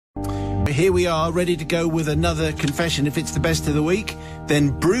here we are, ready to go with another confession. If it's the best of the week, then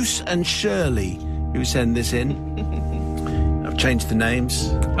Bruce and Shirley, who send this in. I've changed the names.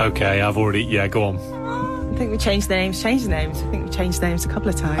 Okay, I've already... Yeah, go on. I think we changed the names. I think we changed names a couple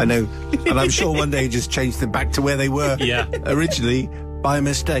of times. I know. And I'm sure one day you just changed them back to where they were originally by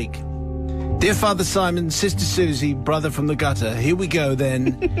mistake. Dear Father Simon, Sister Susie, brother from the gutter, here we go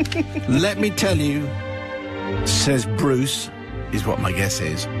then. Let me tell you, says Bruce, is what my guess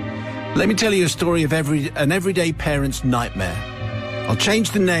is. Let me tell you a story of an everyday parent's nightmare. I'll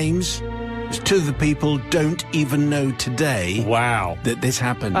change the names, as two of the people don't even know today that this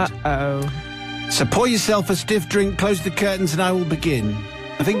happened. Uh-oh. So pour yourself a stiff drink, close the curtains, and I will begin.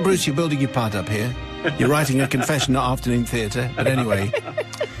 I think, Bruce, you're building your part up here. You're writing a confession at afternoon theatre, but anyway...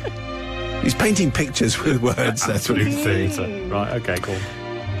 He's painting pictures with words. That's what he's theatre. Right, okay, cool.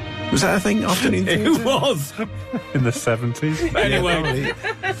 Was that a thing, afternoon theatre? It was! In the 70s. Anyway.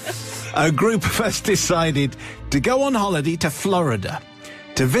 A group of us decided to go on holiday to Florida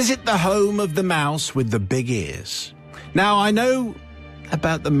to visit the home of the mouse with the big ears. Now, I know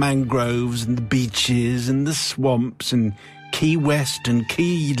about the mangroves and the beaches and the swamps and Key West and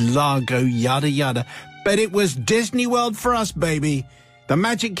Key Largo, yada, yada. But it was Disney World for us, baby. The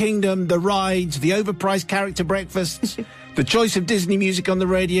Magic Kingdom, the rides, the overpriced character breakfasts, the choice of Disney music on the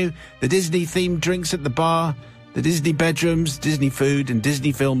radio, the Disney-themed drinks at the bar, the Disney bedrooms, Disney food, and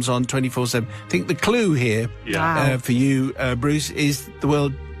Disney films on 24/7. I think the clue here for you, Bruce, is the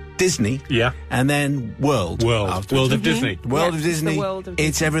word Disney. Yeah. And then world. World of Disney. World of Disney.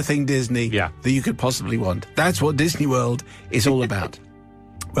 It's everything Disney that you could possibly want. That's what Disney World is all about.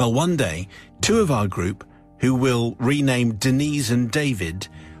 Well, one day, two of our group, who we'll rename Denise and David,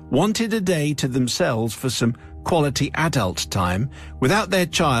 wanted a day to themselves for some quality adult time without their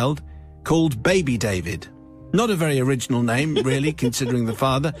child, called Baby David. Not a very original name, really, considering the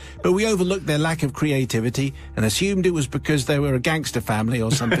father, but we overlooked their lack of creativity and assumed it was because they were a gangster family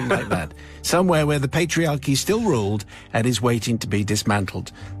or something like that. Somewhere where the patriarchy still ruled and is waiting to be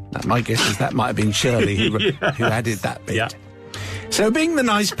dismantled. Now, my guess is that might have been Shirley who added that bit. Yeah. So being the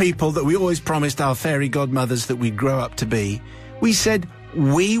nice people that we always promised our fairy godmothers that we'd grow up to be, we said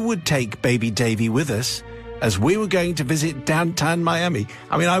we would take baby Davy with us as we were going to visit downtown Miami.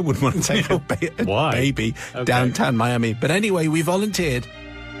 I mean, I wouldn't want to take a baby downtown Miami. But anyway, we volunteered.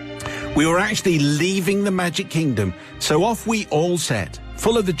 We were actually leaving the Magic Kingdom. So off we all set,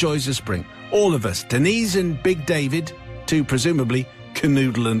 full of the joys of spring. All of us, Denise and Big David, to presumably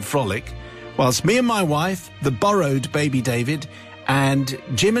canoodle and frolic, whilst me and my wife, the borrowed baby David, and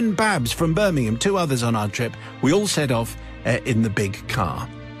Jim and Babs from Birmingham, two others on our trip, we all set off in the big car.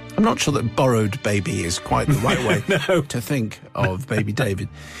 I'm not sure that borrowed baby is quite the right way to think of baby David.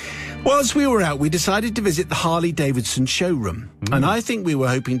 Whilst we were out, we decided to visit the Harley-Davidson showroom, and I think we were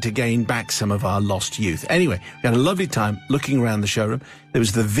hoping to gain back some of our lost youth. Anyway, we had a lovely time looking around the showroom. There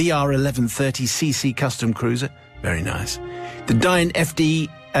was the VR 1130cc custom cruiser, very nice. The Dyne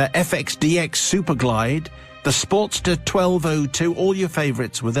FXDX Super Glide, the Sportster 1202, all your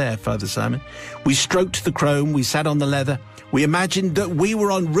favourites were there, Father Simon. We stroked the chrome, we sat on the leather. We imagined that we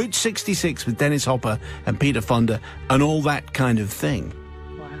were on Route 66 with Dennis Hopper and Peter Fonda and all that kind of thing.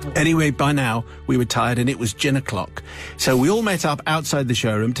 Wow. Anyway, by now, we were tired and it was gin o'clock. So we all met up outside the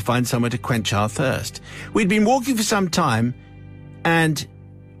showroom to find somewhere to quench our thirst. We'd been walking for some time and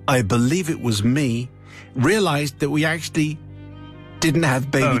I believe it was me, realised that we actually didn't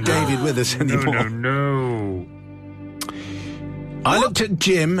have baby David with us anymore. No. I looked at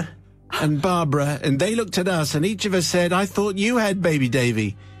Jim and Barbara, and they looked at us, and each of us said, I thought you had baby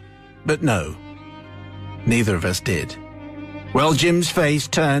Davy. But no, neither of us did. Well, Jim's face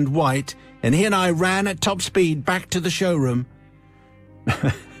turned white, and he and I ran at top speed back to the showroom.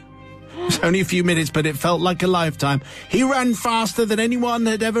 It was only a few minutes, but it felt like a lifetime. He ran faster than anyone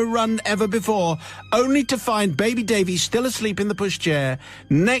had ever run ever before, only to find baby Davy still asleep in the pushchair,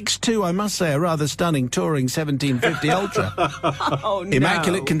 next to, I must say, a rather stunning touring 1750 Ultra. Oh, no.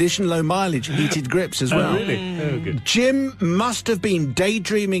 Immaculate condition, low mileage, heated grips as well. Oh, really? Oh, good. Jim must have been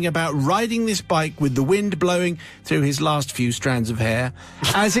daydreaming about riding this bike with the wind blowing through his last few strands of hair,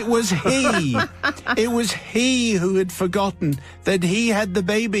 as it was he who had forgotten that he had the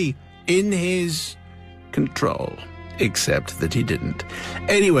baby in his control, except that he didn't.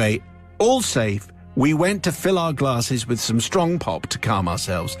 Anyway, all safe, we went to fill our glasses with some strong pop to calm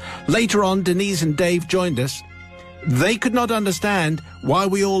ourselves. Later on, Denise and Dave joined us. They could not understand why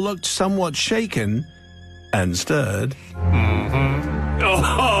we all looked somewhat shaken and stirred.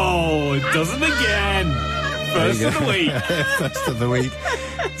 Oh, it does it again. First of the week. First of the week.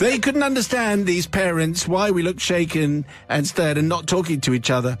 They couldn't understand, these parents, why we looked shaken and stirred and not talking to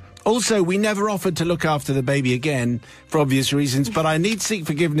each other. Also, we never offered to look after the baby again, for obvious reasons, but I need to seek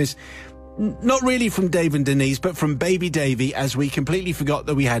forgiveness. Not really from Dave and Denise, but from baby Davy, as we completely forgot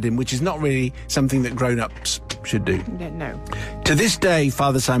that we had him, which is not really something that grown-ups should do. No. To this day,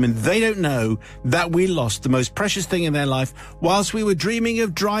 Father Simon, they don't know that we lost the most precious thing in their life whilst we were dreaming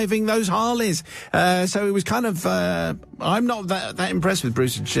of driving those Harleys. So it was kind of... I'm not that impressed with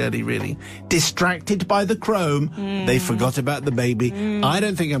Bruce and Shirley, really. Distracted by the chrome, they forgot about the baby. I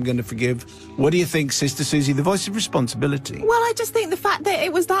don't think I'm going to forgive. What do you think, Sister Susie, the voice of responsibility? Well, I just think the fact that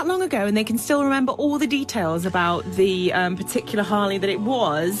it was that long ago and they can still remember all the details about the particular Harley that it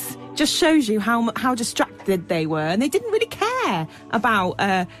was just shows you how distracted they were, and they didn't really care about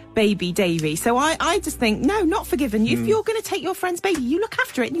baby Davy. So I just think, no, not forgiven. If you're going to take your friend's baby, you look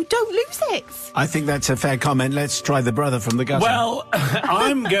after it and you don't lose it. I think that's a fair comment. Let's try the brother from the gutter. Well,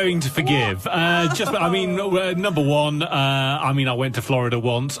 I'm going to forgive. Number one, I went to Florida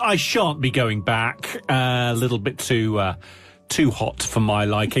once. I shan't be going back. A little bit too hot for my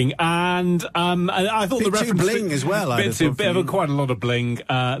liking, and I thought the reference too bling as well. Quite a lot of bling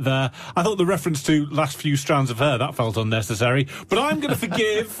there. I thought the reference to last few strands of hair, that felt unnecessary. But I'm going to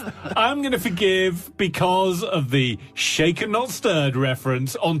forgive. I'm going to forgive because of the shaken not stirred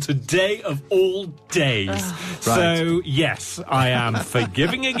reference on today of all days. Right. So yes, I am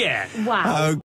forgiving again. Wow.